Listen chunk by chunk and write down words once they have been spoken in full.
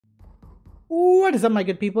What is up, my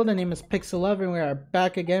good people? The name is Pixel and we are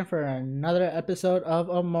back again for another episode of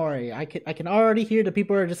Omori. I can already hear the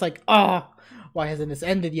people are just like, why hasn't this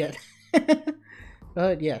ended yet?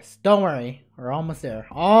 But yes, don't worry, we're almost there.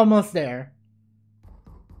 Almost there.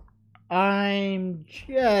 I'm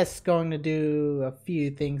just going to do a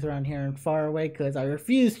few things around here in Faraway because I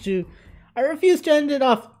refuse to end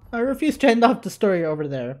off the story over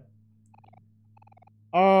there.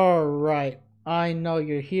 Alright. I know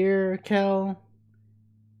you're here, Kel.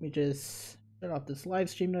 Let me just turn off this live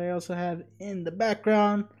stream that I also have in the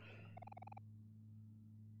background.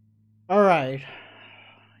 Alright.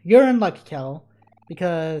 You're unlucky, Kel,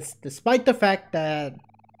 because despite the fact that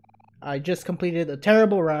I just completed a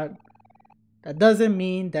terrible run, that doesn't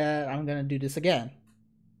mean that I'm gonna do this again.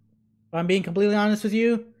 If I'm being completely honest with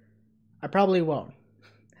you, I probably won't.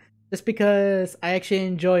 Just because I actually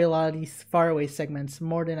enjoy a lot of these faraway segments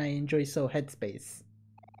more than I enjoy Headspace.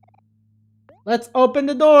 Let's open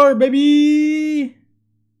the door, baby!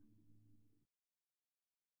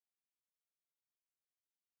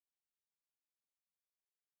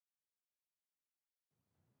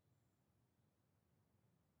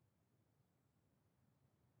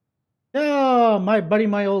 Oh, my buddy,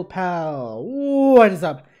 my old pal. What is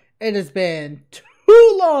up? It has been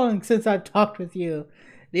too long since I've talked with you.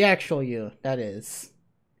 The actual you, that is.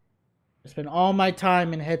 I spent all my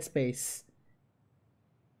time in Headspace.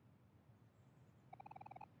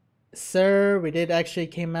 Sir, we did actually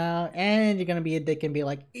came out, and you're gonna be a dick and be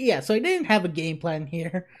like, yeah, so I didn't have a game plan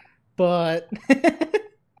here, but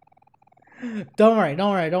don't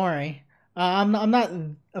worry. I'm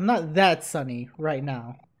not that sunny right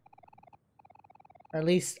now. Or at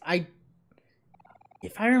least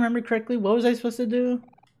if I remember correctly, what was I supposed to do?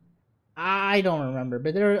 I don't remember,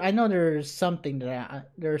 but I know there's something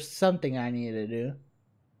I needed to do.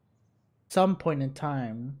 Some point in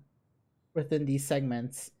time within these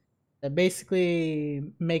segments that basically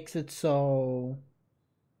makes it so.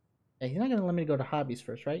 Yeah, he's not gonna let me go to hobbies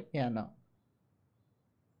first, right? Yeah, no.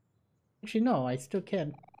 Actually, no, I still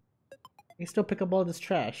can. I can still pick up all this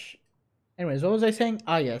trash. Anyways, what was I saying?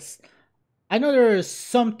 Ah, yes. I know there is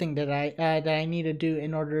something that I need to do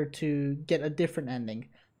in order to get a different ending.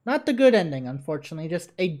 Not the good ending, unfortunately,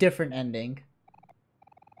 just a different ending.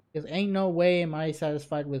 Because ain't no way am I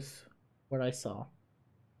satisfied with what I saw.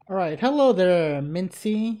 Alright, hello there,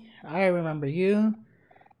 Mincy. I remember you.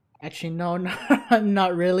 Actually, no,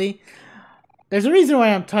 not really. There's a reason why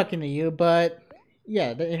I'm talking to you, but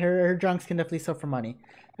yeah, her drunks can definitely sell for money.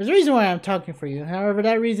 There's a reason why I'm talking for you. However,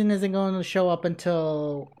 that reason isn't going to show up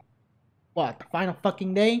until, what, the final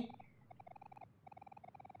fucking day?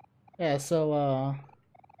 Yeah, so,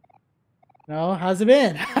 no, how's it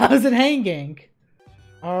been? How's it hanging?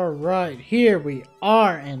 Alright, here we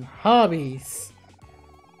are in hobbies.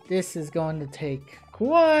 This is going to take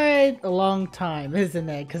quite a long time, isn't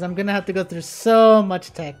it? Because I'm going to have to go through so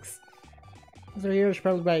much text. So here should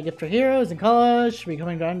probably buy a gift for heroes in college. Should be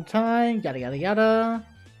coming down time. Yada yada yada.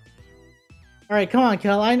 Alright, come on,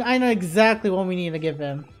 Kel. I know exactly what we need to give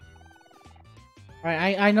him.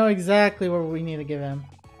 Alright, I know exactly what we need to give him.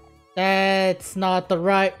 That's not the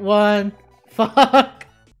right one. Fuck.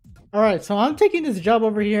 Alright, so I'm taking this job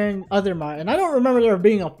over here in Othermar, and I don't remember there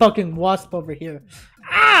being a fucking wasp over here.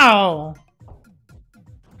 Ow!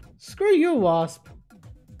 Screw you, wasp.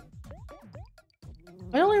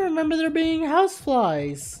 I only remember there being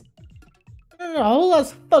houseflies. A whole lot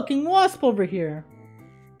of fucking wasp over here.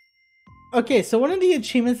 Okay, so one of the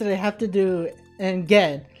achievements that I have to do and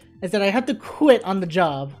get is that I have to quit on the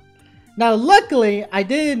job. Now, luckily, I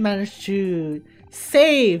did manage to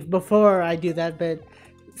save before I do that, but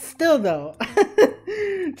still though,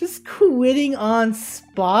 just quitting on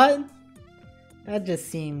spot? That just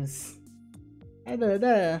seems...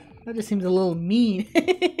 That just seems a little mean.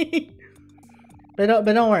 But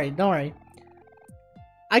don't worry.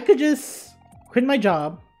 I could just quit my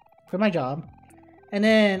job, and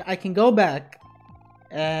then I can go back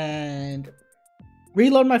and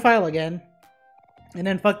reload my file again, and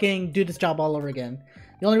then fucking do this job all over again.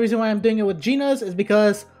 The only reason why I'm doing it with Genos is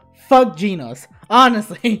because fuck Genos.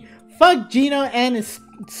 Honestly, fuck Gino and his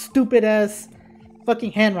stupid ass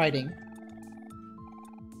fucking handwriting.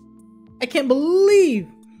 I can't believe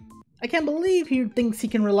he thinks he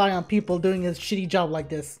can rely on people doing his shitty job like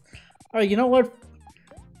this. Alright, you know what?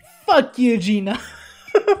 Fuck you, Gina.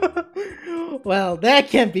 Well, that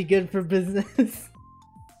can't be good for business.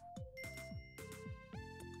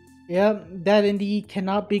 Yep, that indeed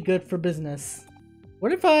cannot be good for business.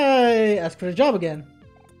 What if I ask for the job again?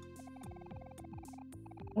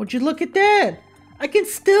 Would you look at that? I can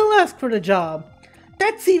still ask for the job.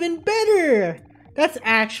 That's even better! That's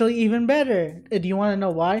actually even better. Do you want to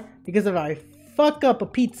know why? Because if I fuck up a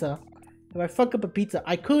pizza,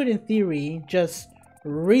 I could, in theory, just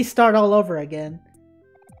restart all over again.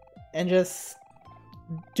 And just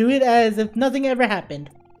do it as if nothing ever happened.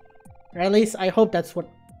 Or at least I hope that's what,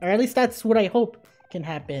 or at least that's what I hope can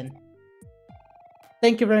happen.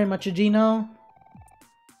 Thank you very much, Gino.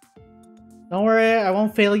 Don't worry, I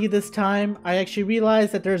won't fail you this time. I actually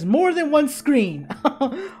realized that there's more than one screen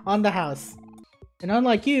on the house. And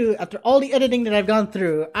unlike you, after all the editing that I've gone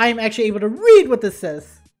through, I'm actually able to read what this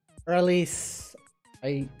says. Or at least,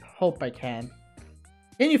 I hope I can.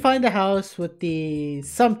 Can you find the house with the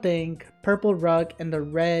something, purple rug, and the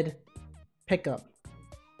red pickup?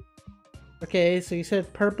 Okay, so you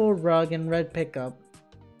said purple rug and red pickup.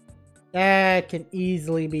 That can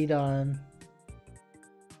easily be done.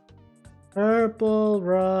 Purple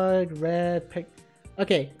rug, red pick.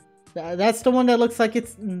 Okay, that's the one that looks like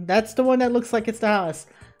it's. That's the one that looks like it's the house.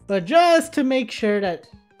 But just to make sure that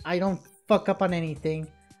I don't fuck up on anything,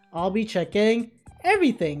 I'll be checking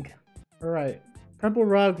everything. All right, purple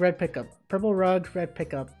rug, red pickup. Purple rug, red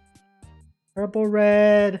pickup. Purple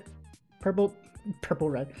red, purple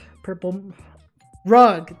red, purple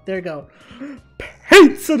rug. There you go.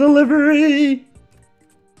 Pizza delivery.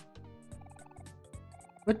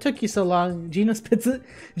 What took you so long? Gina's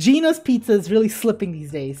Pizza is really slipping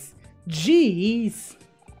these days. Jeez.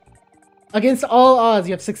 Against all odds,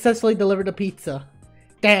 you have successfully delivered a pizza.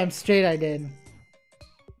 Damn straight I did.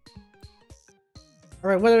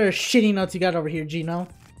 Alright, what other shitty notes you got over here, Gino?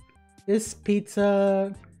 This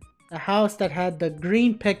pizza... The house that had the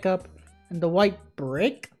green pickup and the white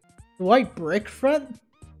brick? The white brick front?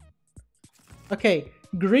 Okay,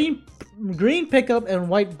 green pickup and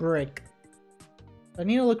white brick. I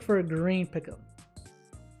need to look for a green pickup.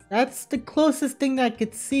 That's the closest thing that I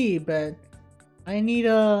could see, but I need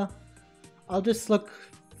a... I'll just look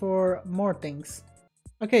for more things.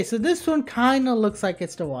 Okay, so this one kind of looks like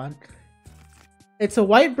it's the one. It's a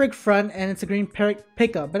white brick front and it's a green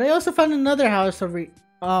pickup. But I also found another house over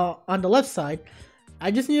on the left side. I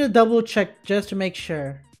just need to double check just to make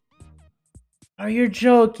sure. Oh, you're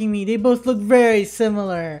joking me. They both look very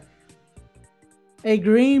similar. A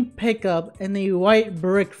green pickup and a white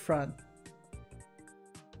brick front.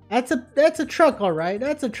 That's a truck, alright.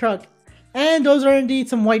 That's a truck. And those are indeed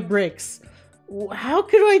some white bricks. How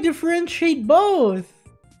could I differentiate both?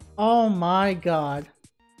 Oh my god.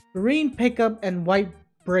 Green pickup and white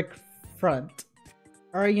brick front.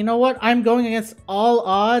 Alright, you know what? I'm going against all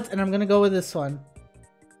odds and I'm gonna go with this one.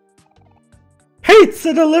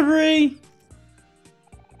 Pizza delivery!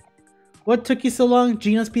 What took you so long?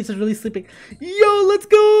 Gino's Pizza's really sleeping. Yo, let's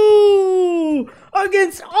go!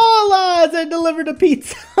 Against all odds, I delivered a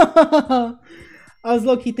pizza! I was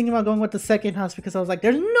low-key thinking about going with the second house because I was like,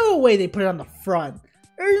 there's no way they put it on the front.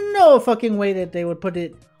 There's no fucking way that they would put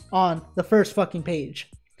it on the first fucking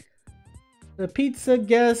page. The pizza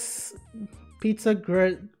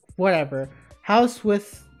whatever. House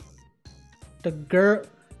with the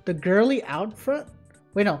girly out front?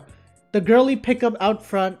 Wait, no. The girly pickup out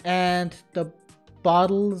front and the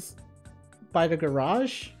bottles by the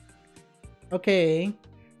garage? Okay.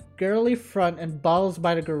 Girly front and bottles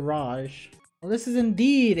by the garage. Well, this is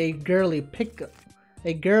indeed a girly pickup.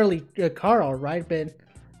 A girly car, alright, but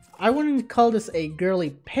I wouldn't call this a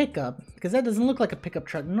girly pickup because that doesn't look like a pickup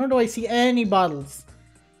truck. Nor do I see any bottles.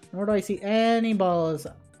 Okay,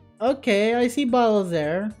 I see bottles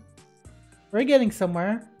there. We're getting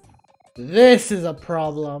somewhere. This is a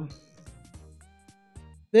problem.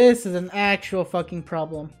 This is an actual fucking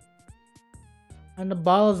problem. And the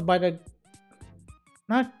bottles by the...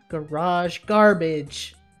 Not garage,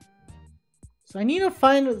 garbage. So I need to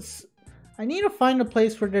find a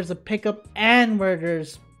place where there's a pickup and where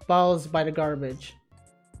there's bottles by the garbage.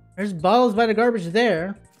 There's bottles by the garbage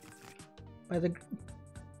there.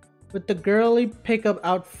 With the girly pickup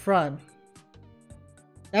out front.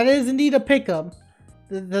 That is indeed a pickup.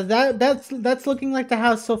 That's looking like the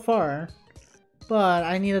house so far. But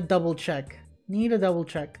I need a double check.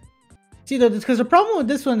 See, because the problem with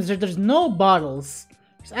this one is that there's no bottles.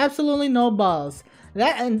 There's absolutely no bottles.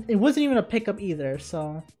 And it wasn't even a pickup either.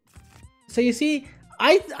 So you see,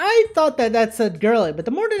 I thought that said girly, but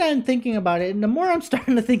the more that I'm thinking about it, and the more I'm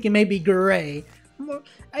starting to think it may be gray.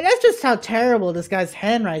 That's just how terrible this guy's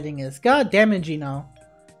handwriting is. God damn it, Gino.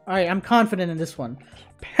 Alright, I'm confident in this one.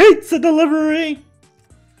 Pizza delivery!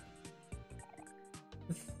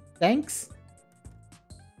 Thanks.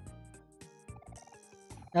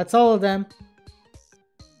 That's all of them.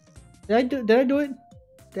 Did I do it?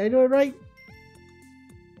 Did I do it right?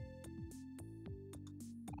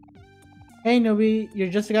 Hey newbie, you're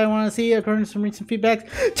just the guy I want to see according to some recent feedback.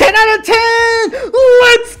 10 out of 10!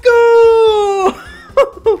 Let's go!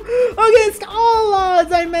 Against all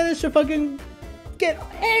odds, I managed to fucking get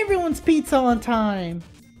everyone's pizza on time.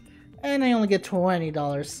 And I only get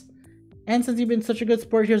 $20. And since you've been such a good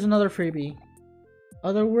sport, here's another freebie.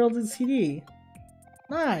 Otherworldly CD.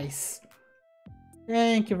 Nice.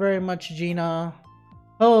 Thank you very much, Gina.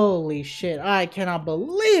 Holy shit, I cannot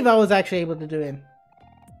believe I was actually able to do it.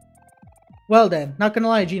 Well then, not gonna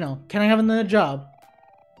lie, Gino, can I have another job?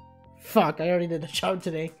 Fuck, I already did the job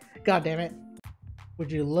today. God damn it.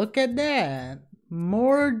 Would you look at that?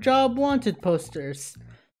 More job wanted posters.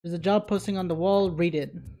 There's a job posting on the wall, read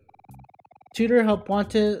it. Tutor help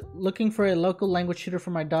wanted, looking for a local language tutor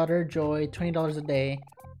for my daughter, Joy, $20 a day.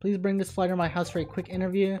 Please bring this flyer to my house for a quick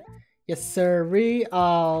interview. Yes sirree,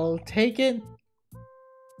 I'll take it.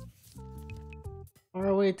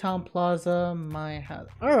 Faraway Town Plaza, my house.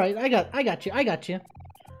 Alright, I got you.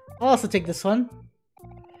 I'll also take this one.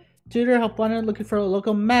 Tutor help wanted, looking for a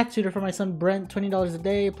local math tutor for my son Brent, $20 a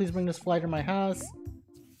day. Please bring this flyer to my house.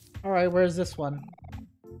 Alright, where's this one?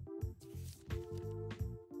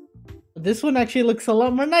 This one actually looks a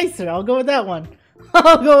lot more nicer. I'll go with that one.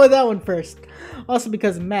 I'll go with that one first. Also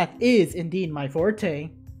because math is indeed my forte.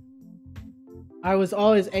 I was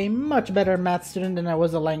always a much better math student than I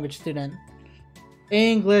was a language student.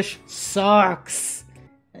 English sucks.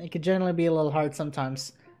 It can generally be a little hard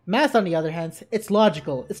sometimes. Math, on the other hand, it's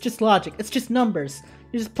logical. It's just logic. It's just numbers.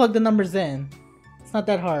 You just plug the numbers in. It's not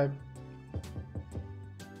that hard.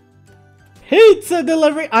 Pizza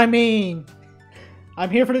delivery! I'm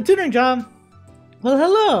here for the tutoring job. Well,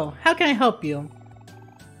 hello. How can I help you?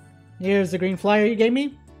 Here's the green flyer you gave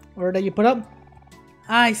me. Or that you put up.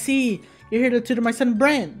 I see. You're here to tutor my son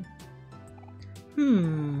Brent.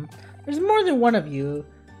 There's more than one of you,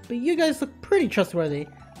 but you guys look pretty trustworthy.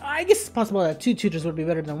 I guess it's possible that 2 tutors would be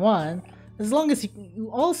better than 1, as long as you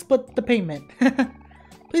all split the payment.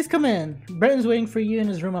 Please come in. Brenton's waiting for you in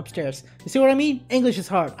his room upstairs. You see what I mean? English is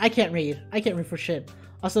hard. I can't read. I can't read for shit.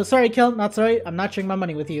 Also, sorry Kel, not sorry. I'm not sharing my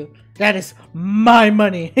money with you. That is my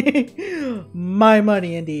money. My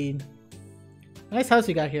money indeed. Nice house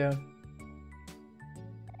you got here.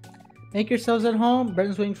 Make yourselves at home.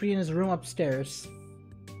 Brenton's waiting for you in his room upstairs.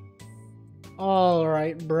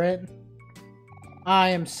 Alright, Brent. I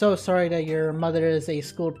am so sorry that your mother is a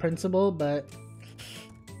school principal, but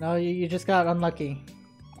no, you just got unlucky.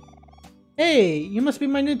 Hey, you must be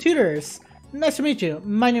my new tutors. Nice to meet you.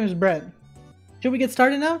 My name is Brent. Should we get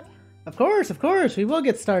started now? Of course, we will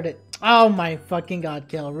get started. Oh my fucking god,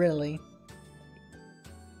 Kel, really?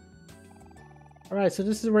 Alright, so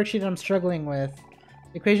this is a worksheet I'm struggling with.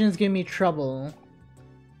 The equation is giving me trouble.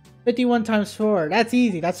 51 times 4. That's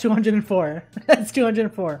easy. That's 204. That's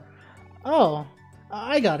 204. Oh,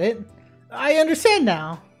 I got it. I understand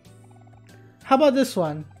now. How about this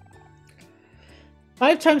one?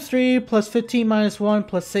 5 times 3 plus 15 minus 1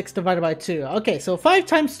 plus 6 divided by 2. Okay, so 5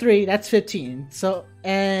 times 3, that's 15. So,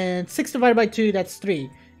 and 6 divided by 2, that's 3. You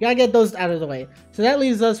gotta get those out of the way. So that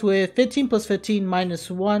leaves us with 15 plus 15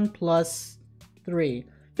 minus 1 plus 3.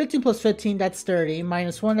 15 plus 15, that's 30.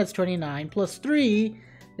 Minus 1, that's 29. Plus 3,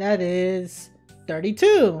 that is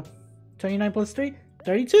 32. 29 plus 3?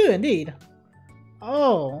 32, indeed.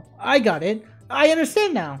 Oh, I got it. I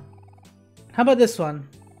understand now. How about this one?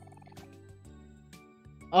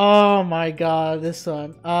 Oh my god, this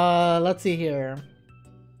one. Let's see here.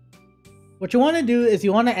 What you want to do is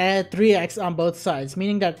you want to add 3x on both sides,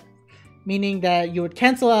 meaning that you would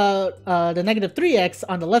cancel out the negative 3x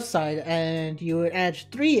on the left side, and you would add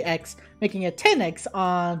 3x, making it 10x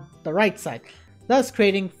on the right side, thus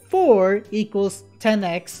creating 4 equals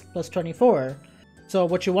 10x plus 24. So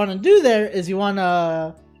what you want to do there is you want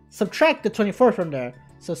to subtract the 24 from there.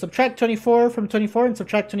 So subtract 24 from 24 and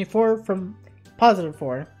subtract 24 from positive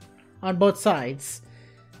 4 on both sides.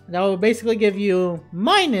 That will basically give you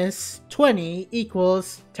minus 20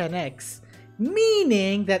 equals 10x,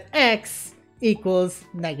 meaning that x equals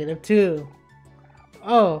negative 2.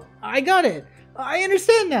 Oh, I got it. I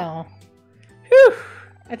understand now. Whew.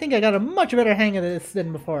 I think I got a much better hang of this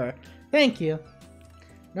than before. Thank you.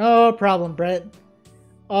 No problem, Brett.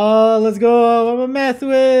 Oh, let's go. I'm a math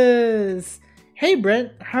whiz. Hey,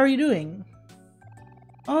 Brett. How are you doing?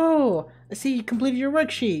 Oh, I see you completed your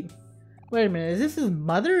worksheet. Wait a minute. Is this his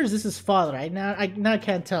mother or is this his father? I now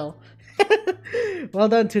can't tell. Well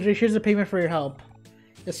done, tutor. Here's the payment for your help.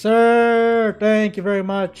 Yes, sir. Thank you very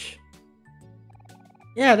much.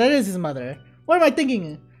 Yeah, that is his mother. What am I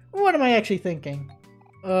thinking? What am I actually thinking?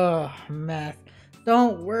 Oh, math.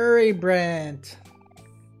 Don't worry, Brent.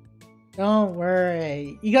 Don't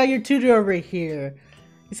worry. You got your tutor over here.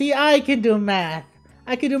 See, I can do math.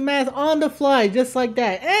 I can do math on the fly, just like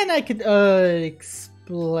that. And I could,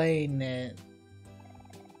 explain it.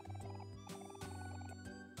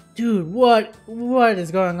 Dude, what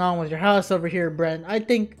is going on with your house over here, Brent? I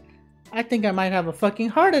think I might have a fucking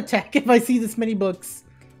heart attack if I see this many books.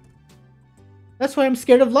 That's why I'm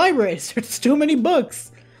scared of libraries. There's too many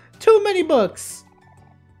books. Too many books.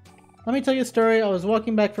 Let me tell you a story. I was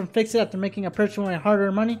walking back from Fix It after making a purchase with my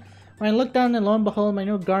hard-earned money. When I looked down and lo and behold, my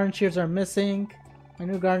new garden shears are missing. My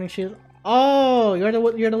new gardening shears. Oh, you're the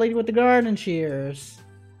lady with the garden shears.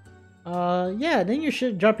 Yeah, then you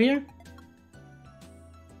should drop here.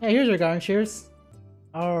 Yeah, here's your garden shears.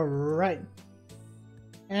 Alright.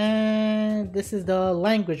 And this is the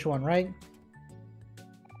language one, right?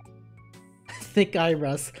 Thick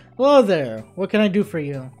eyebrows. Hello there. What can I do for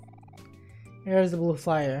you? Here's the blue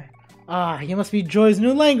flyer. Ah, you must be Joy's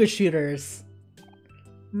new language tutors.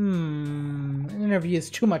 An interview is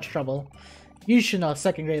too much trouble. You should know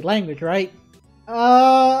second grade language, right?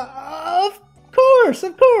 Of course.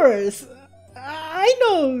 I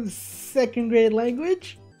know second grade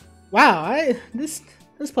language. Wow, this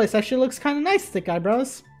place actually looks kind of nice, thick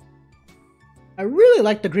eyebrows. I really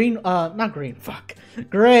like the green, not green, fuck.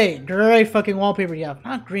 Gray fucking wallpaper you have.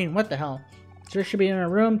 Not green, what the hell? Sure should be in our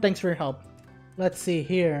room, thanks for your help. Let's see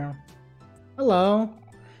here. Hello,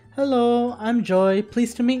 I'm Joy,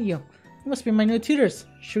 pleased to meet you. You must be my new tutors.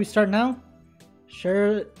 Should we start now?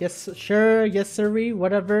 Sure, yes sirree,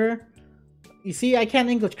 whatever. You see, I can't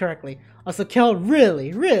English correctly. Also, Kel,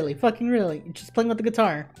 really, fucking really, you're just playing with the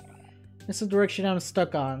guitar. This is the direction I'm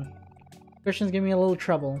stuck on. Questions give me a little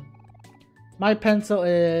trouble. My pencil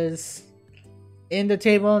is in the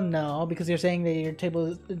table? No, because you're saying that your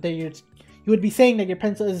table you would be saying that your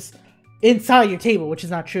pencil is inside your table, which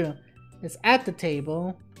is not true. It's at the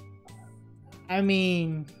table. I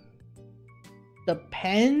mean,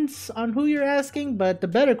 depends on who you're asking, but the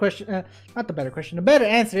better question, the better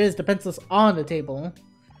answer is the pencil's on the table.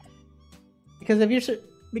 Because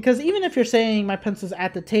even if you're saying my pencil's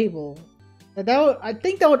at the table, I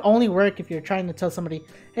think that would only work if you're trying to tell somebody,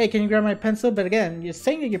 hey, can you grab my pencil? But again, you're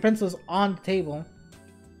saying that your pencil's on the table.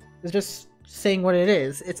 It's just saying what it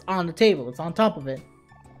is. It's on the table. It's on top of it.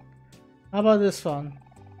 How about this one?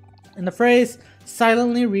 In the phrase,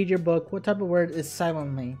 silently read your book, what type of word is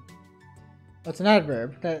silently? Well, it's an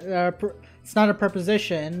adverb. It's not a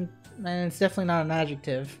preposition, and it's definitely not an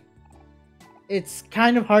adjective. It's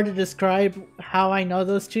kind of hard to describe how I know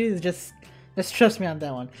those two. Just trust me on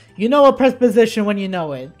that one. You know a preposition when you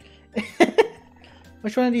know it.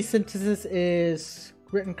 Which one of these sentences is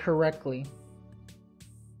written correctly?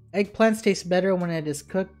 Eggplants taste better when it is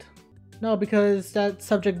cooked. No, because that's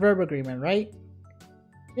subject-verb agreement, right?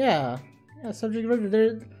 Yeah,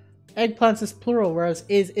 subject-verb. Eggplants is plural, whereas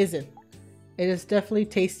isn't. It is definitely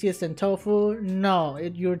tastiest than tofu. No,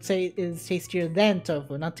 you would say it is tastier than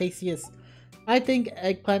tofu, not tastiest. I think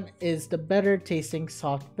eggplant is the better tasting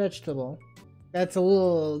soft vegetable. That's a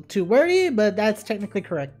little too wordy, but that's technically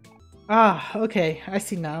correct. Ah, okay, I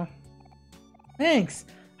see now. Thanks.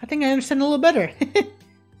 I think I understand a little better.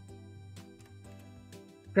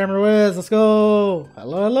 Grammar Wiz, let's go!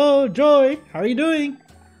 Hello, Joy! How are you doing?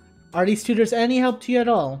 Are these tutors any help to you at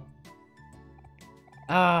all?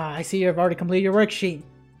 Ah, I see you've already completed your worksheet.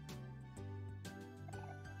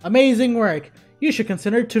 Amazing work! You should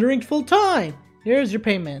consider tutoring full-time! Here's your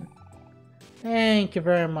payment. Thank you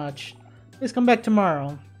very much. Please come back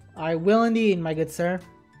tomorrow. I will indeed, my good sir.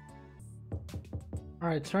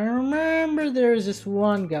 Alright, so I remember there's this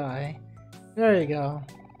one guy. There you go.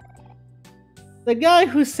 The guy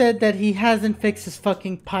who said that he hasn't fixed his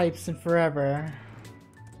fucking pipes in forever.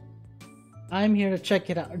 I'm here to check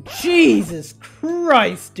it out. Jesus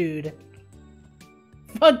Christ, dude!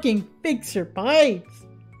 Fucking fix your pipes!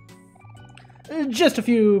 Just a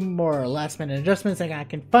few more last minute adjustments and I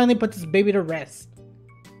can finally put this baby to rest.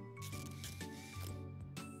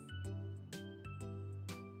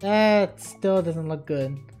 That still doesn't look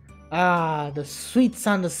good. Ah, the sweet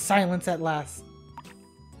sound of silence at last.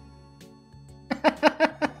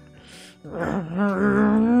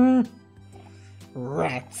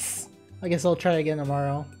 Rats. I guess I'll try again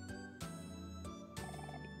tomorrow.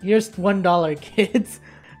 Here's $1, kids.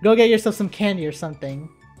 Go get yourself some candy or something.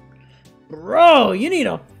 Bro, you need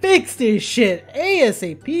to fix this shit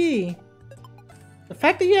ASAP. The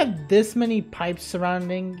fact that you have this many pipes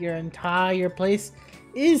surrounding your entire place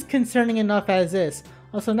is concerning enough as is.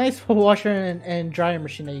 Also, nice washer and dryer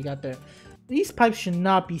machine that you got there. These pipes should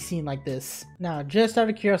not be seen like this. Now, just out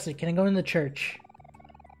of curiosity, can I go in the church?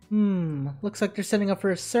 Looks like they're setting up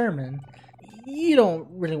for a sermon. You don't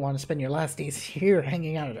really want to spend your last days here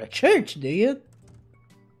hanging out at a church, do you?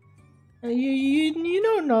 You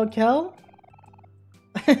don't know, Kel.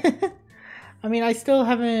 I mean, I still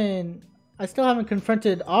haven't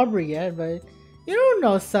confronted Aubrey yet, but you don't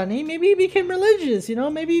know, Sunny. Maybe he became religious, you know?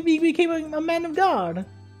 Maybe he became a man of God.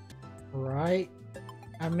 Right.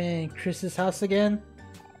 I'm in Chris's house again.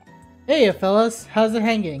 Hey, fellas. How's it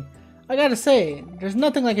hanging? I gotta say, there's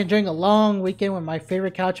nothing like enjoying a long weekend with my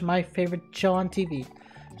favorite couch and my favorite show on TV.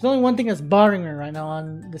 There's only one thing that's bothering me right now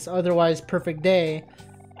on this otherwise perfect day.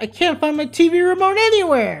 I can't find my TV remote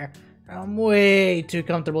anywhere! I'm way too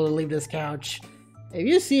comfortable to leave this couch. If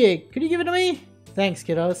you see it, could you give it to me? Thanks,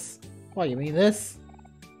 kiddos. What, you mean this?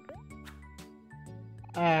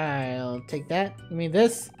 I'll take that. You mean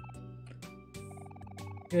this?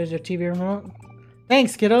 Here's your TV remote.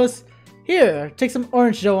 Thanks, kiddos. Here, take some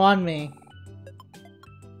orange Joe on me.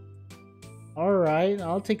 Alright,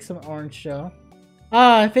 I'll take some orange Joe.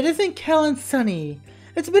 Ah, if it isn't Kel and Sunny.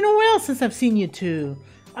 It's been a while since I've seen you two.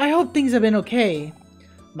 I hope things have been okay.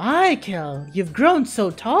 My, Kel, you've grown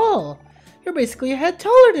so tall. You're basically a head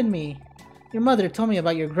taller than me. Your mother told me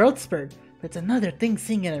about your growth spurt, but it's another thing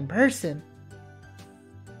seeing it in person.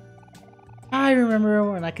 I remember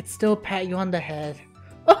when I could still pat you on the head.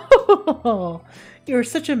 Oh, you're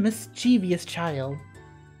such a mischievous child.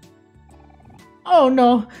 Oh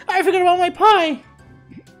no, I forgot about my pie!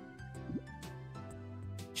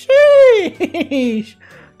 Sheesh!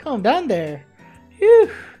 Calm down there.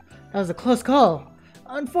 Phew, that was a close call.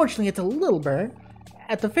 Unfortunately, it's a little burnt.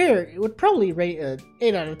 At the fair, it would probably rate an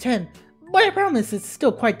 8 out of 10, but I promise it's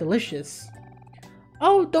still quite delicious.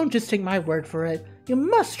 Oh, don't just take my word for it. You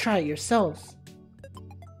must try it yourselves.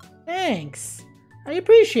 Thanks. I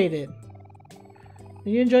appreciate it.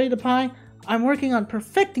 Did you enjoy the pie? I'm working on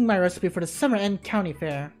perfecting my recipe for the Summer End County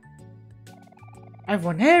Fair. I've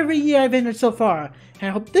won every year I've entered so far, and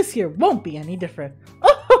I hope this year won't be any different.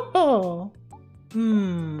 Oh!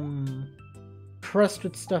 Crust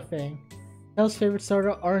with stuffing. Kel's favorite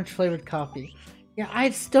soda, orange flavored coffee. Yeah,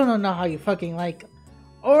 I still don't know how you fucking like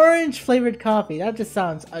orange flavored coffee. That just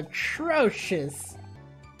sounds atrocious.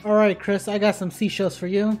 Alright, Chris, I got some seashells for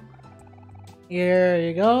you. Here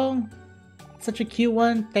you go. Such a cute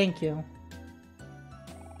one. Thank you.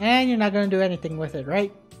 And you're not gonna do anything with it,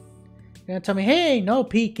 right? You're gonna tell me, hey, no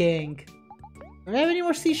peeking. Do I have any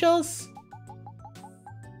more seashells?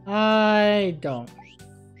 I don't.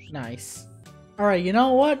 Nice. Alright, you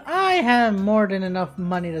know what? I have more than enough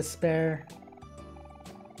money to spare.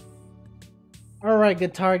 Alright,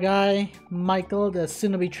 guitar guy. Michael, the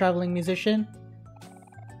soon-to-be traveling musician.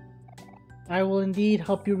 I will indeed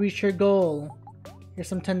help you reach your goal. Here's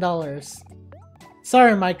some $10.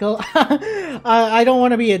 Sorry, Michael. I don't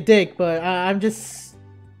want to be a dick, but I'm just...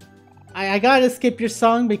 I gotta skip your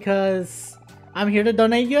song because I'm here to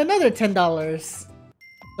donate you another $10.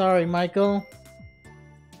 Sorry, Michael.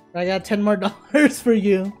 I got $10 more for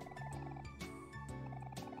you.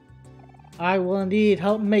 I will indeed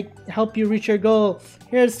help you reach your goal.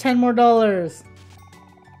 Here's $10 more.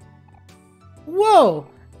 Whoa!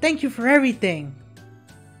 Thank you for everything.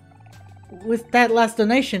 With that last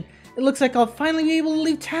donation, it looks like I'll finally be able to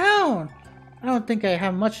leave town. I don't think I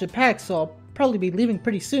have much to pack, so I'll probably be leaving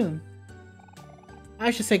pretty soon. I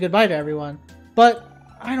should say goodbye to everyone, but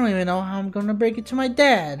I don't even know how I'm gonna break it to my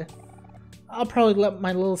dad. I'll probably let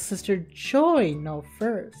my little sister Joy know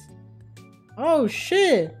first. Oh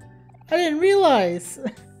shit! I didn't realize.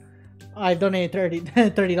 I donated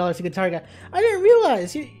 $30 to Guitar Guy. I didn't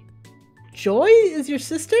realize Joy is your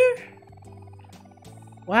sister?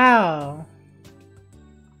 Wow.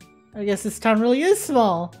 I guess this town really is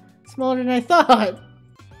small. Smaller than I thought.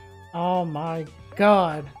 Oh my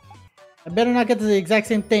god. I better not get to the exact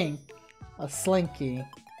same thing. A slinky.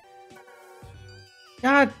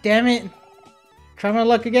 God damn it. Try my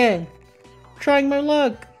luck again. Trying my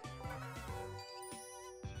luck.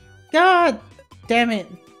 God damn it.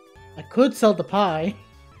 I could sell the pie.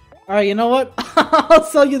 Alright, you know what? I'll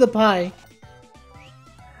sell you the pie.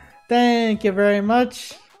 Thank you very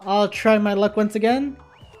much. I'll try my luck once again.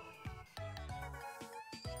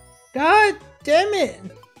 God damn it.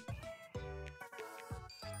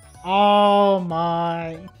 Oh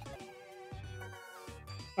my.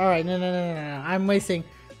 Alright, no. I'm wasting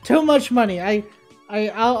too much money.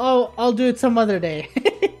 I'll do it some other day.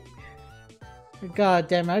 God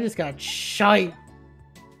damn it, I just got shite.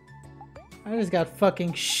 I just got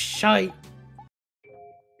fucking shite.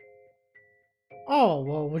 Oh,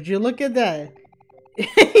 well, would you look at that?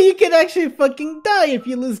 You can actually fucking die if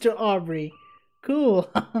you lose to Aubrey. Cool.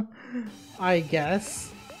 I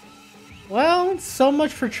guess. Well, so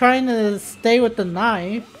much for trying to stay with the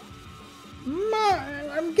knife.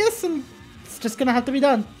 I'm guessing it's just gonna have to be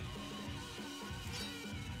done.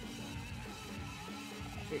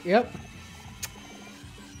 Yep.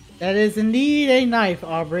 That is indeed a knife,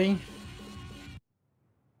 Aubrey.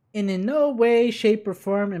 And in no way, shape, or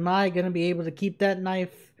form am I gonna be able to keep that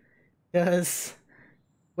knife. Because,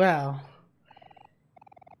 well,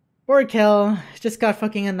 poor Kel just got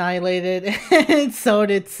fucking annihilated, and so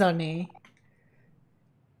did Sunny.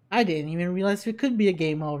 I didn't even realize it could be a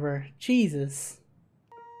game over. Jesus.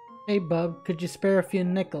 Hey bub, could you spare a few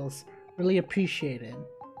nickels? Really appreciate it.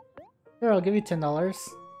 Sure, I'll give you $10.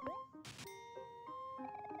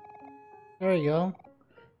 There you go.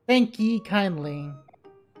 Thank ye kindly.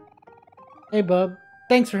 Hey bub,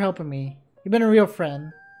 thanks for helping me. You've been a real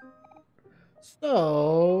friend.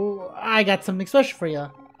 So, I got something special for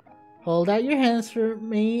you. Hold out your hands for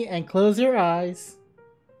me and close your eyes.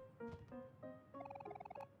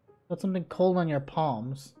 Got something cold on your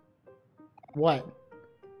palms. What?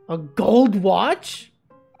 A gold watch?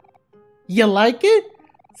 You like it?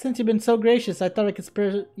 Since you've been so gracious, I thought I could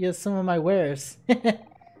spare you some of my wares.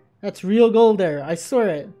 That's real gold there, I swear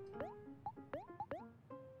it.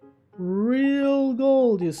 Real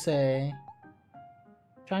gold, you say?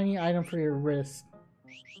 Shiny item for your wrist.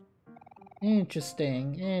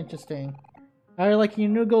 Interesting, interesting. How do you like your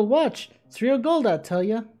new gold watch? It's real gold, I tell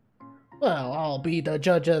ya. Well, I'll be the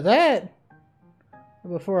judge of that. But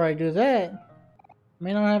before I do that, I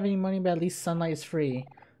may not have any money, but at least sunlight is free.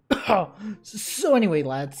 So anyway,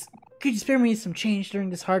 lads, could you spare me some change during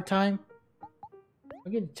this hard time?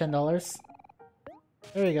 I'll give you $10.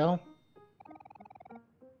 There you go.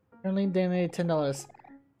 Currently donated $10.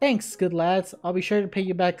 Thanks, good lads. I'll be sure to pay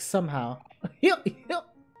you back somehow.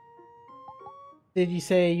 Did you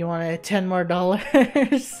say you wanted $10 more?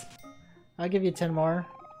 I'll give you 10 more.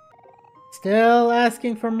 Still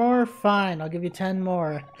asking for more? Fine, I'll give you 10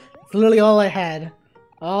 more. It's literally all I had.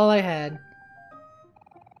 All I had.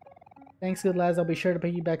 Thanks, good lads. I'll be sure to pay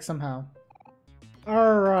you back somehow.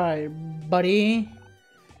 Alright, buddy.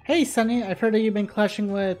 Hey, Sunny. I've heard that you've been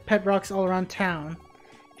clashing with pet rocks all around town.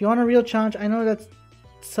 If you want a real challenge, I know that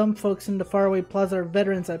some folks in the Faraway Plaza are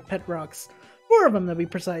veterans at pet rocks. 4 of them, to be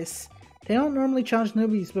precise. They don't normally challenge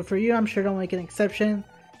newbies, but for you, I'm sure they'll make an exception.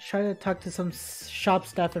 Just try to talk to some shop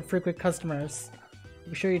staff and frequent customers.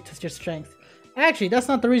 Be sure you test your strength. Actually, that's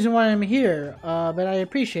not the reason why I'm here, but I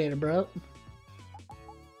appreciate it, bro.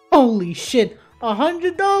 Holy shit,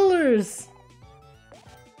 $100!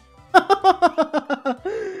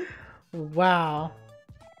 Wow.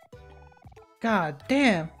 God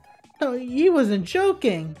damn. No, he wasn't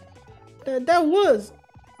joking. That was...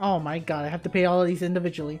 Oh my god, I have to pay all of these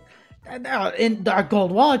individually. And our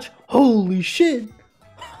gold watch. Holy shit.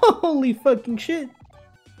 Holy fucking shit.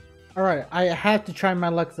 Alright, I have to try my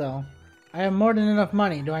luck though. I have more than enough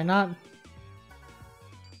money, do I not?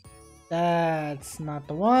 That's not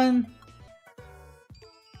the one.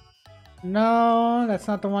 No, that's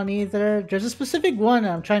not the one either. There's a specific one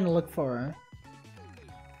I'm trying to look for.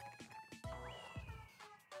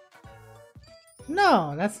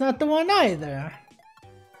 No, that's not the one either.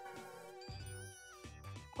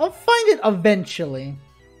 I'll find it eventually.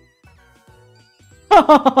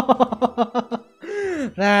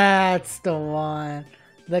 That's the one.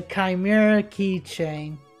 The Chimera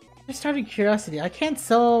keychain. Just out of curiosity, I can't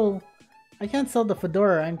sell the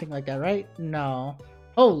fedora or anything like that, right? No.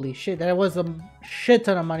 Holy shit, that was a shit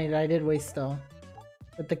ton of money that I did waste though.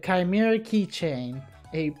 But the Chimera keychain,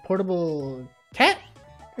 a portable cat?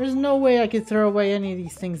 There's no way I could throw away any of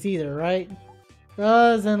these things either, right?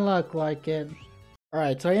 Doesn't look like it.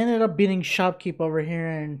 Alright, so I ended up beating Shopkeep over here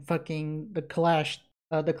and fucking the Clash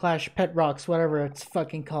Pet Rocks, whatever it's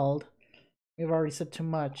fucking called. We've already said too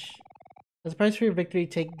much. As a price for your victory,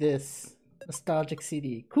 take this. Nostalgic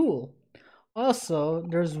CD. Cool. Also,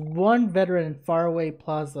 there's one veteran in Faraway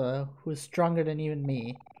Plaza who is stronger than even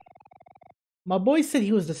me. My boy said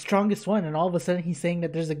he was the strongest one, and all of a sudden he's saying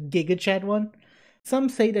that there's a Giga Chad one. Some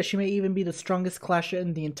say that she may even be the strongest clasher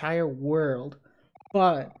in the entire world.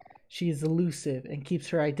 But she is elusive and keeps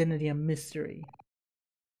her identity a mystery.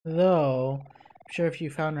 Though, I'm sure if you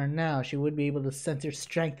found her now, she would be able to sense her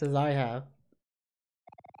strength as I have.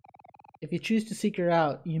 If you choose to seek her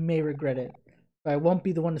out, you may regret it, but I won't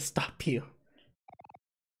be the one to stop you.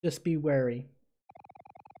 Just be wary.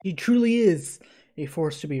 She truly is a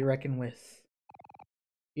force to be reckoned with.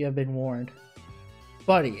 You have been warned.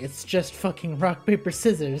 Buddy, it's just fucking rock, paper,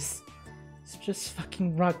 scissors. It's just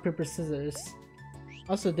fucking rock, paper, scissors.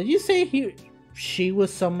 Also, did you say she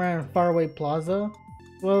was somewhere in Faraway Plaza?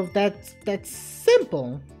 Well, that's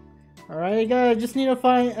simple. Alright, I just need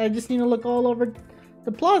to look all over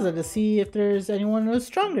the plaza to see if there's anyone who's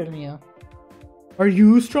stronger than you. Are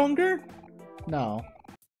you stronger? No.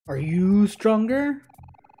 Are you stronger?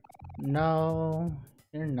 No.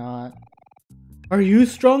 You're not. Are you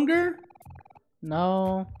stronger?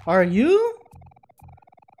 No. Are you?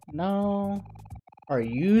 No. Are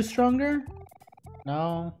you stronger?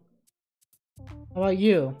 No. How about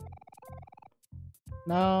you?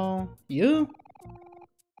 No. You?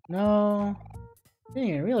 No. I didn't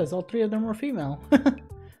even realize all three of them were female.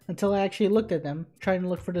 Until I actually looked at them, trying to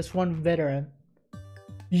look for this one veteran.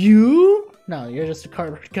 You? No, you're just a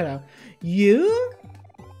cardboard cutout. You?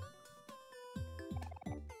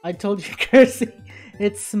 I told you, Kersey.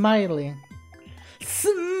 It's Smiley.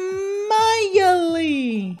 Smiley!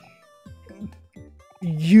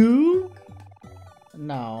 You?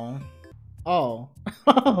 No. Oh.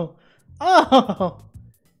 Oh.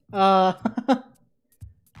 Oh.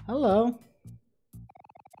 Hello.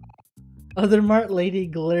 Other Mart lady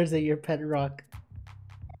glares at your pet rock.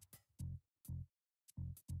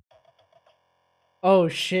 Oh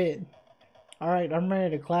shit. Alright, I'm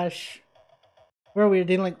ready to clash. Where are we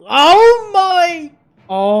dealing?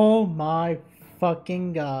 Oh my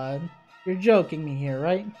fucking god. You're joking me here,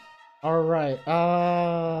 right? Alright,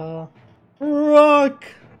 rock!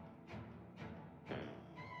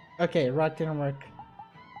 Okay, rock didn't work.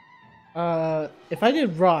 If I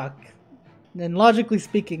did rock, then logically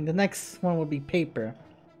speaking, the next one would be paper.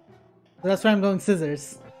 So that's why I'm going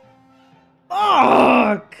scissors.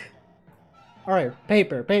 Fuck! Alright,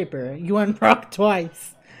 paper. You went rock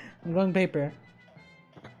twice. I'm going paper.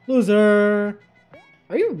 Loser!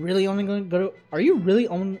 Are you really only going to go to... Are you really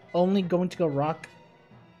only going to go rock?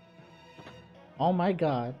 Oh my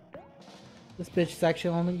god. This bitch is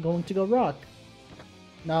actually only going to go rock.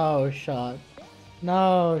 No shot.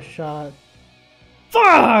 No shot.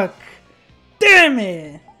 Fuck! Damn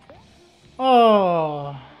it!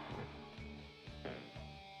 Oh.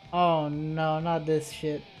 Oh no, not this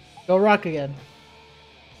shit. Go rock again.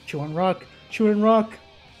 Chew on rock. Chew and rock.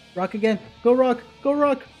 Rock again. Go rock. Go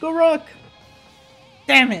rock. Go rock.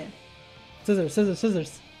 Damn it.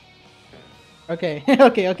 Scissors. Okay.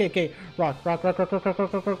 Okay. Rock.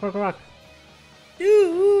 Rock.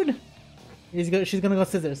 Dude. She's gonna go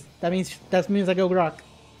scissors. That means I go rock.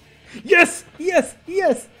 Yes.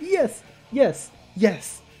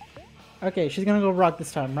 Okay, she's gonna go rock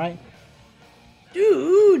this time, right?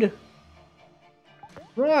 Dude.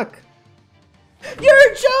 Rock.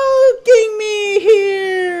 You're joking me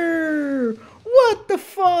here! What the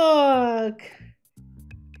fuck?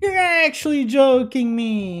 You're actually joking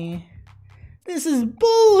me. This is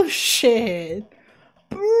bullshit.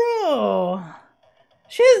 Bro.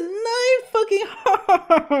 She has 9 fucking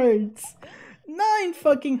hearts. 9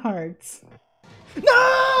 fucking hearts.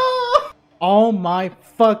 No! Oh my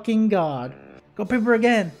fucking god. Go paper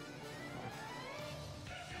again.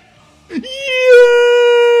 Yes!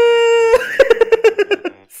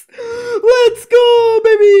 Let's go,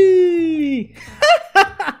 baby!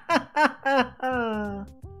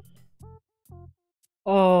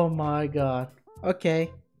 Oh my god.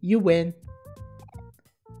 Okay, you win.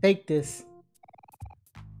 Take this.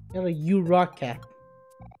 You have a U rock cap.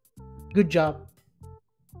 Good job.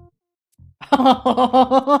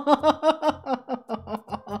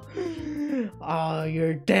 Oh,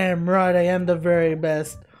 you're damn right. I am the very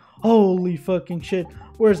best. Holy fucking shit.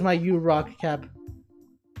 Where's my U rock cap?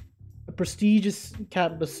 A prestigious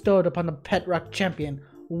cap bestowed upon the pet rock champion.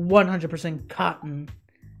 100% cotton.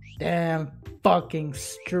 Damn fucking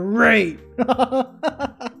straight.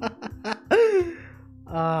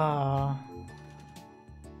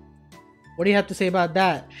 What do you have to say about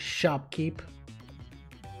that, shopkeep?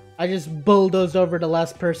 I just bulldozed over the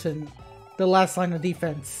last person, the last line of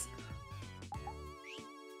defense.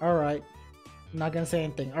 Alright. I'm not gonna say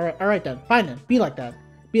anything. Alright then. Fine then. Be like that.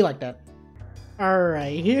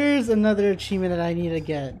 Alright, here's another achievement that I need to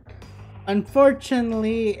get.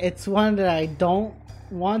 Unfortunately, it's one that I don't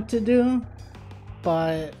want to do,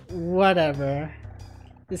 but whatever.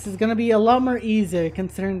 This is gonna be a lot more easier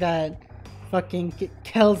considering that fucking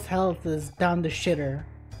Kel's health is down the shitter.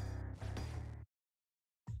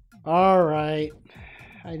 Alright.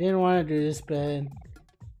 I didn't want to do this, but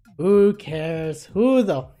who cares? Who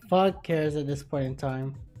the fuck cares at this point in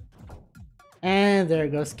time? And there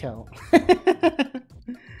goes Kel.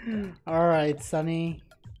 Alright, Sunny.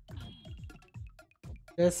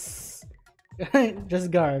 Just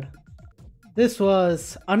guard. This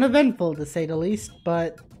was uneventful to say the least,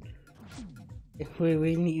 but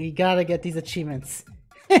we gotta get these achievements.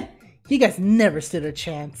 You guys never stood a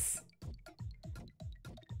chance.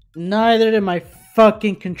 Neither did my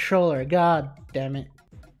fucking controller. God damn it.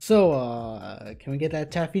 So, can we get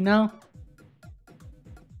that taffy now?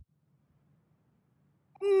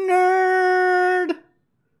 Nerd!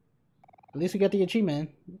 At least we got the achievement.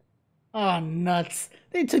 Oh, nuts.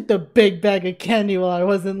 They took the big bag of candy while I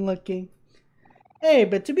wasn't looking. Hey,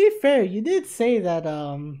 but to be fair, you did say that,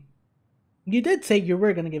 you did say you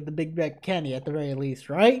were gonna give the big bag of candy at the very least,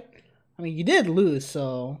 right? I mean, you did lose,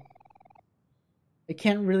 so... I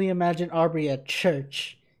can't really imagine Aubrey at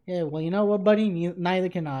church. Yeah, well, you know what, buddy? Neither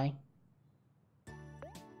can I.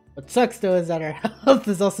 What sucks, though, is that our health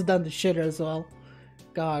is also down to shitter as well.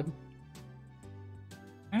 God.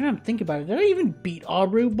 I don't even think about it. Did I even beat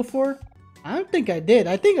Aubrey before? I don't think I did.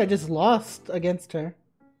 I think I just lost against her.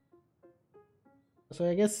 So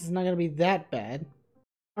I guess it's not gonna be that bad.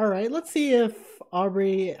 Alright, let's see if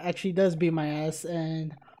Aubrey actually does beat my ass,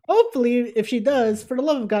 and hopefully, if she does, for the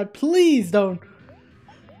love of God, please don't.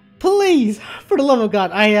 Please, for the love of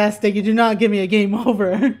God, I ask that you do not give me a game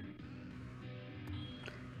over.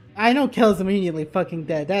 I know Kel's immediately fucking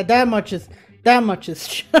dead. That much is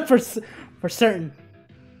for certain.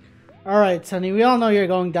 All right, Sunny, we all know you're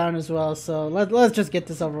going down as well, so let's just get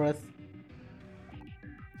this over with.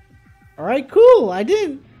 All right, cool. I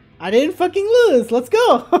didn't fucking lose. Let's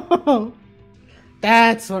go.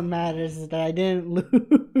 That's what matters, is that I didn't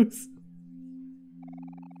lose.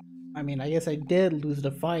 I mean, I guess I did lose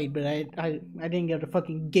the fight, but I didn't get a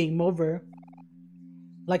fucking game over.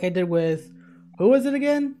 Like I did with, who was it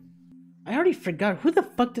again? I already forgot. Who the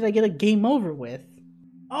fuck did I get a game over with?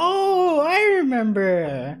 Oh, I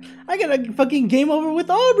remember. I got a fucking game over with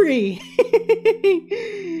Aubrey.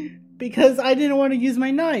 Because I didn't want to use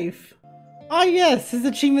my knife. Oh yes, his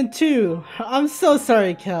achievement too. I'm so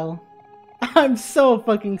sorry, Kel. I'm so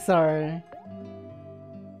fucking sorry.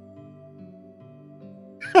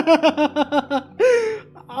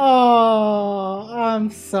 Oh, I'm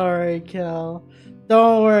sorry, Kel.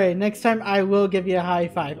 Don't worry, next time I will give you a high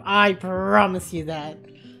five. I promise you that.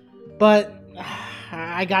 But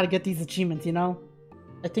I gotta get these achievements, you know?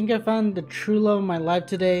 I think I found the true love of my life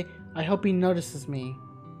today. I hope he notices me.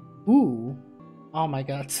 Ooh. Oh my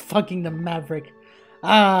god, it's fucking the Maverick.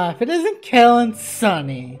 Ah, if it isn't Kel and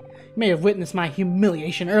Sunny. You may have witnessed my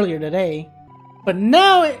humiliation earlier today. But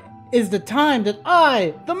now it is the time that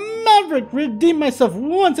I, the Maverick, redeem myself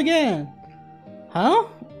once again. Huh?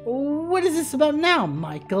 What is this about now,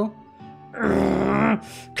 Michael?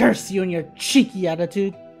 Curse you and your cheeky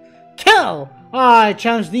attitude. Kel, I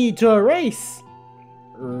challenge thee to a race.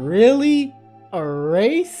 Really? A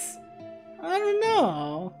race? I don't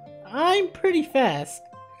know. I'm pretty fast.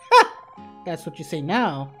 Ha! That's what you say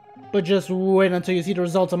now. But just wait until you see the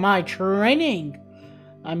results of my training.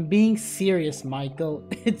 I'm being serious, Michael.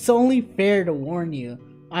 It's only fair to warn you.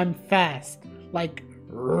 I'm fast. Like,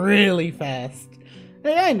 really fast.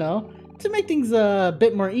 Hey, I know. To make things a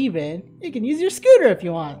bit more even, you can use your scooter if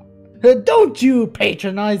you want. Don't you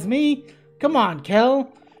patronize me. Come on,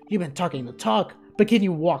 Kel. You've been talking the talk, but can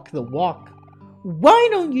you walk the walk? Why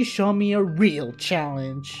don't you show me a real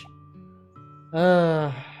challenge?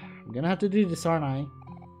 I'm gonna have to do this, aren't I?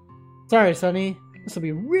 Sorry, Sunny. This will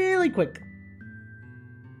be really quick.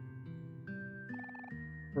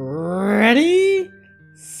 Ready?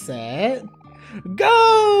 Set.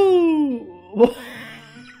 Go!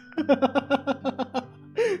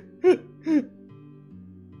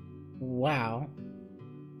 Wow.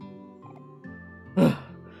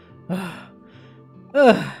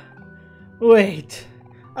 Wait.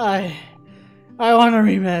 I want a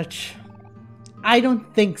rematch. I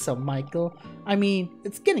don't think so, Michael. I mean,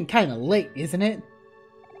 it's getting kind of late, isn't it?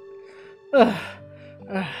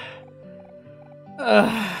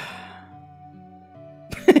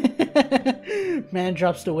 Man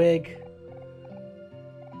drops the wig.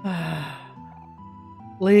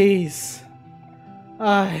 Please.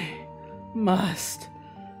 I must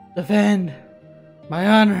defend my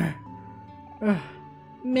honor.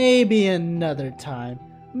 Maybe another time.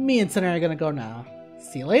 Me and Sunny are gonna go now.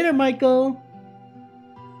 See you later, Michael.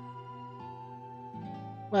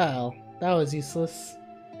 Well, that was useless.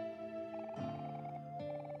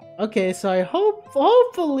 Okay, so I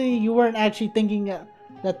hopefully you weren't actually thinking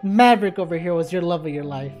that Maverick over here was your love of your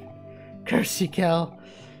life. Curse you, Kel.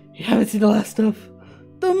 You haven't seen the last of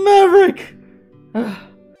the Maverick!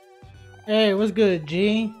 Hey, what's good,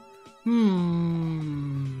 G?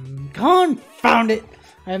 Confound it!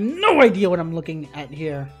 I have no idea what I'm looking at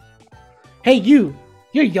here. Hey, you!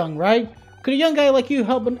 You're young, right? Could a young guy like you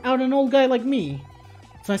help out an old guy like me?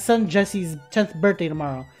 It's my son Jesse's 10th birthday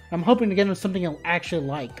tomorrow. I'm hoping to get him something he'll actually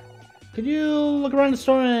like. Could you look around the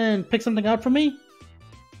store and pick something out for me?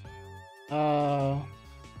 I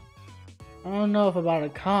don't know if about a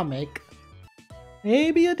comic.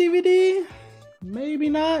 Maybe a DVD? Maybe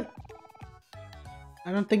not.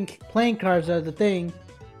 I don't think playing cards are the thing.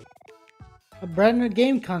 A brand new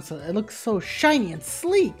game console. It looks so shiny and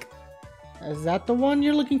sleek. Is that the one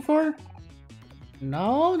you're looking for?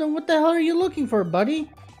 No? Then what the hell are you looking for, buddy?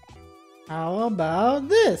 How about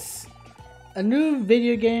this? A new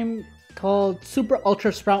video game called Super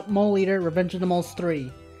Ultra Sprout Mole Eater Revenge of the Moles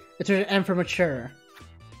 3. It's rated M for mature.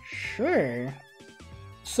 Sure.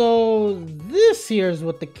 So this here's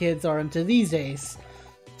what the kids are into these days.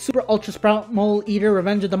 Super Ultra Sprout Mole Eater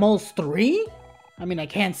Revenge of the Moles 3? I mean, I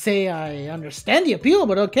can't say I understand the appeal,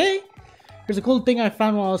 but okay. Here's a cool thing I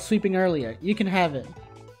found while I was sweeping earlier. You can have it.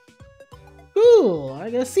 Ooh,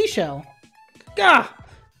 I got a seashell. Gah!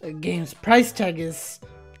 The game's price tag is...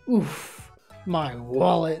 oof, my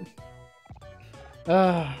wallet.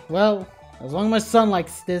 Well, as long as my son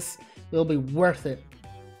likes this, it'll be worth it.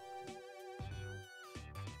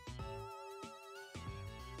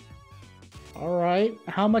 Alright,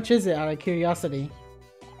 how much is it out of curiosity?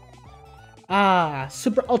 Ah,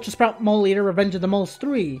 Super Ultra Sprout Mole Eater Revenge of the Moles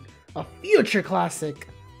 3, a future classic.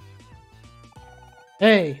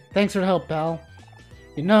 Hey, thanks for the help, pal.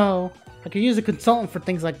 You know, I could use a consultant for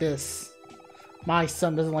things like this. My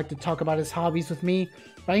son doesn't like to talk about his hobbies with me,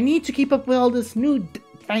 but I need to keep up with all this new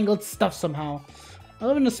fangled stuff somehow. I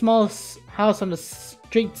live in a small house on the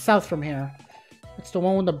street south from here. It's the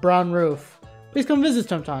one with the brown roof. Please come visit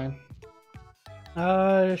sometime.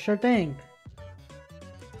 Sure thing.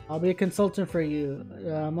 I'll be a consultant for you,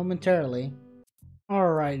 momentarily.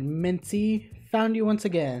 Alright, Mincy. Found you once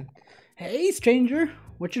again. Hey, stranger.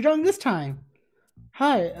 What you drawing this time?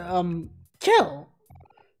 Hi, Kel!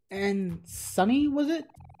 And Sunny, was it?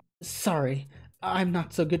 Sorry, I'm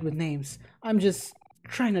not so good with names. I'm just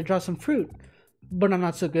trying to draw some fruit, but I'm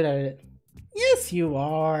not so good at it. Yes, you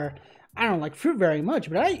are. I don't like fruit very much,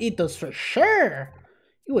 but I eat those for sure.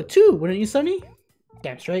 You would too, wouldn't you, Sunny?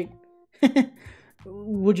 Damn straight.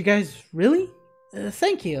 Would you guys really?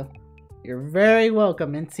 Thank you. You're very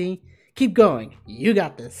welcome, Mincy. Keep going. You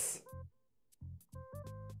got this.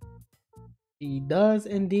 He does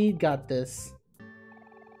indeed got this.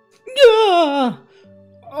 Yeah!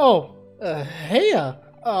 Oh, hey,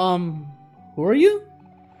 who are you?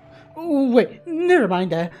 Wait, never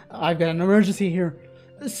mind that. I've got an emergency here.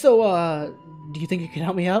 So, do you think you can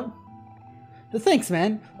help me out? Thanks,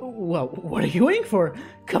 man. Well, what are you waiting for?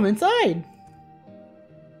 Come inside.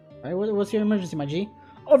 Alright, what's your emergency, my G?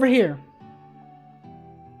 Over here.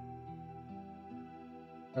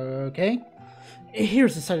 Okay.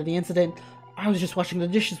 Here's the side of the incident. I was just washing the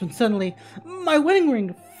dishes when suddenly my wedding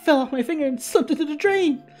ring fell off my finger and slipped into the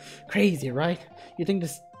drain. Crazy, right? You think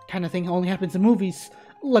this kind of thing only happens in movies.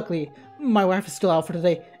 Luckily, my wife is still out for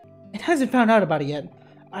today and hasn't found out about it yet.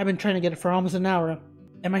 I've been trying to get it for almost an hour,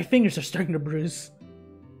 and my fingers are starting to bruise.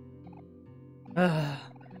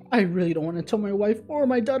 I really don't want to tell my wife or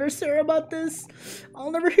my daughter Sarah about this.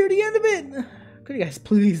 I'll never hear the end of it. Could you guys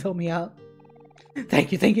please help me out?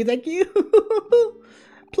 Thank you, thank you, thank you.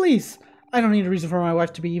 Please, I don't need a reason for my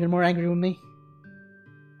wife to be even more angry with me.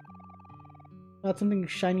 Got something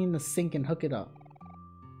shiny in the sink and hook it up.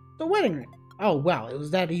 The wedding ring. Oh wow, it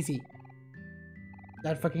was that easy.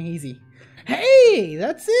 That fucking easy. Hey,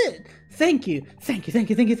 that's it. Thank you, thank you, thank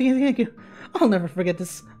you, thank you, thank you, thank you. I'll never forget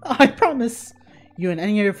this. I promise. You and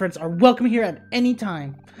any of your friends are welcome here at any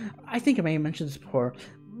time. I think I may have mentioned this before,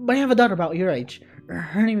 but I have a daughter about your age.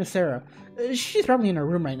 Her name is Sarah. She's probably in her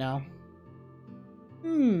room right now.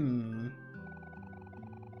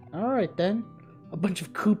 Alright then. A bunch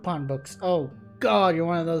of coupon books. Oh god, you're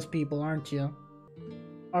one of those people, aren't you?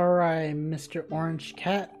 Alright, Mr. Orange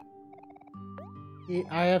Cat.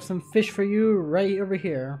 I have some fish for you right over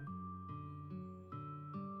here.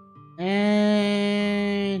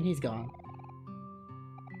 And he's gone.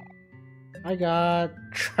 I got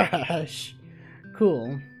trash.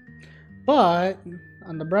 Cool. But,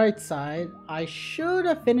 on the bright side, I should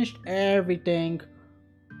have finished everything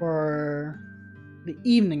for the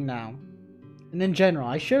evening now. And in general,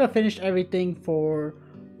 I should have finished everything for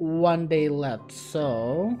one day left.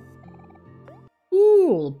 So,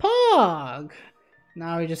 ooh, Pog!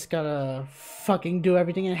 Now we just gotta fucking do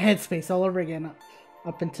everything in Headspace all over again.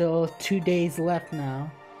 Up until 2 days left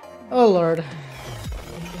now. Oh lord.